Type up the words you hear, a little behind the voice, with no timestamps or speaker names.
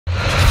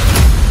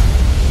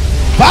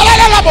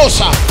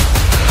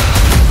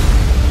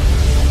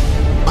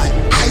My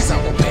eyes are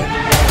open.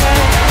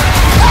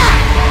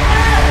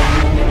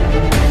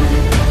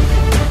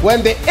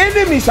 When the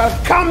enemy shall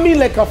come in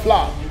like a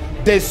flood,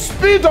 the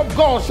Spirit of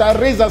God shall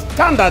raise a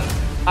standard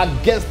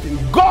against him.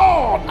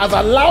 God has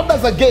allowed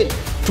us again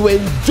to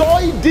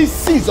enjoy this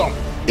season.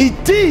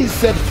 It is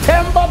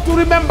September to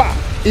remember.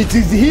 It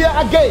is here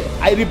again.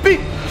 I repeat,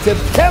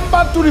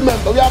 September to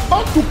remember. We are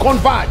about to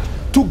converge,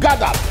 to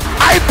gather.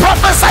 I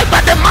prophesy by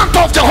the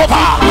mantle of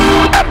Jehovah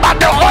and by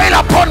the oil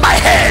upon my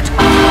head.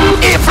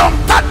 If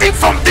starting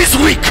from this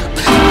week,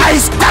 I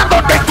stand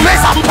on the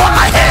grace upon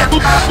my head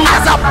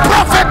as a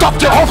prophet of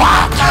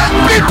Jehovah.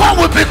 People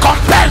will be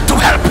compelled to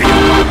help you.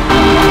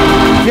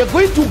 We are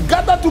going to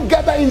gather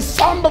together in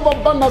Sound of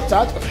Abundance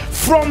Church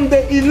from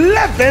the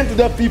 11th to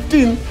the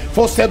 15th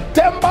for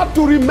September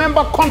to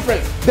Remember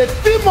Conference. The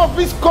theme of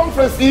this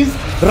conference is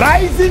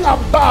Rising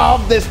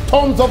Above the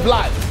Storms of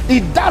Life.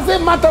 It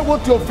doesn't matter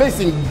what you're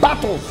facing,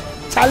 battles,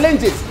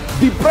 challenges,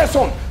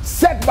 depression,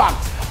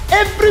 setbacks.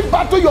 Every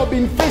battle you've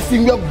been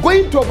facing, you're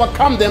going to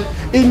overcome them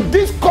in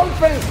this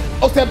conference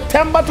of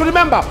September to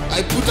Remember.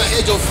 I put a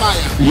hedge of fire.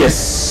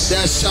 Yes.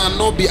 There shall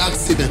not be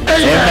accident.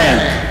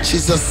 Amen.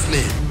 Jesus'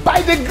 name.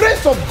 By the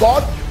grace of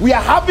God, we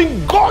are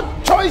having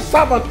God's choice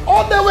servant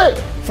all the way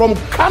from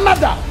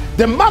Canada.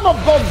 The man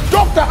of God,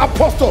 Dr.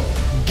 Apostle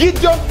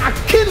Gideon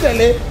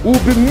Akindele, will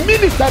be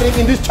ministering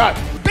in this church.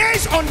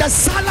 Based on the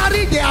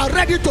salary they are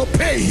ready to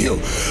pay you.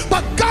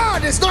 But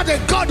God is not a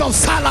God of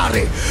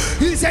salary.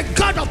 He's a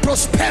God of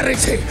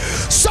prosperity.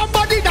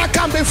 Somebody that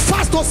can be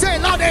fast to say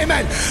loud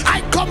amen.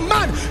 I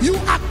command you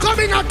are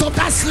coming out of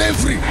that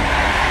slavery.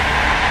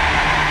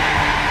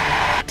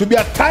 To be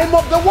a time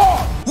of the war.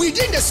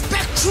 Within the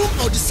spectrum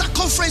or the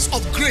circumference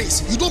of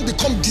grace, you don't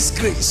become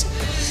disgrace.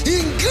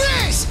 In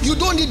grace, you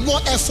don't need more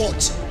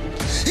effort.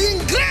 In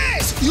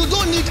grace, you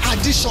don't need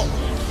addition.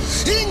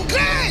 In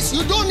grace,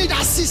 you don't need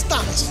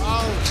assistance.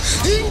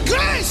 In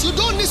grace, you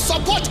don't need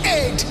support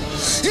aid.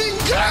 In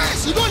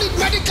grace, you don't need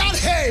medical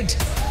aid.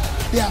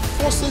 There are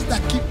forces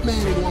that keep men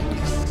in one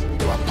place.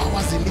 There were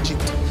powers in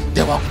Egypt.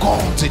 There were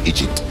gods in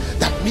Egypt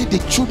that made the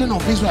children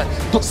of Israel.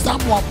 Some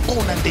were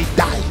born and they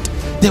died.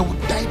 They would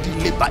die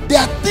in labor. There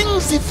are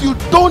things if you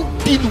don't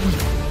deal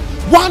with,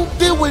 one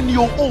day when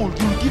you're old,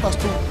 you will give a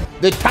story.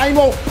 The time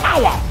of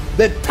power.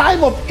 The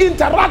time of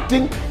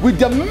interacting with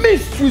the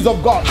mysteries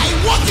of God. I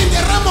walk in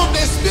the realm of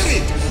the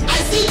spirit. I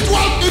see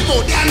 12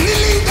 people. They are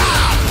kneeling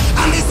down.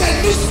 And they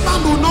said, this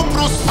man will not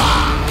prosper.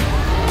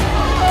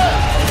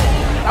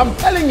 I'm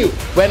telling you,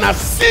 when I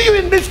see you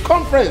in this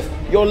conference,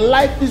 your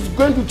life is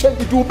going to change.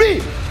 It will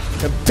be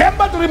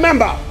September to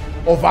Remember,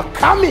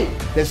 overcoming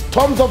the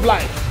storms of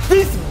life.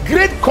 This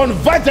great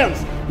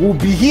convergence will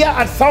be here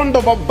at Sound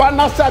of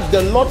Abundance at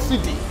the Lord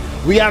City.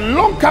 We are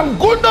long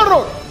Kangunda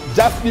Road,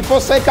 just before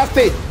Seika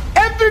State.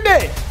 Every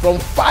day from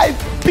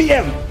 5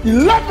 p.m.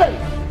 11th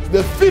to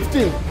the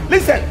 15th.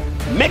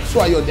 Listen, make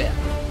sure you're there.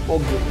 Oh,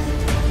 good.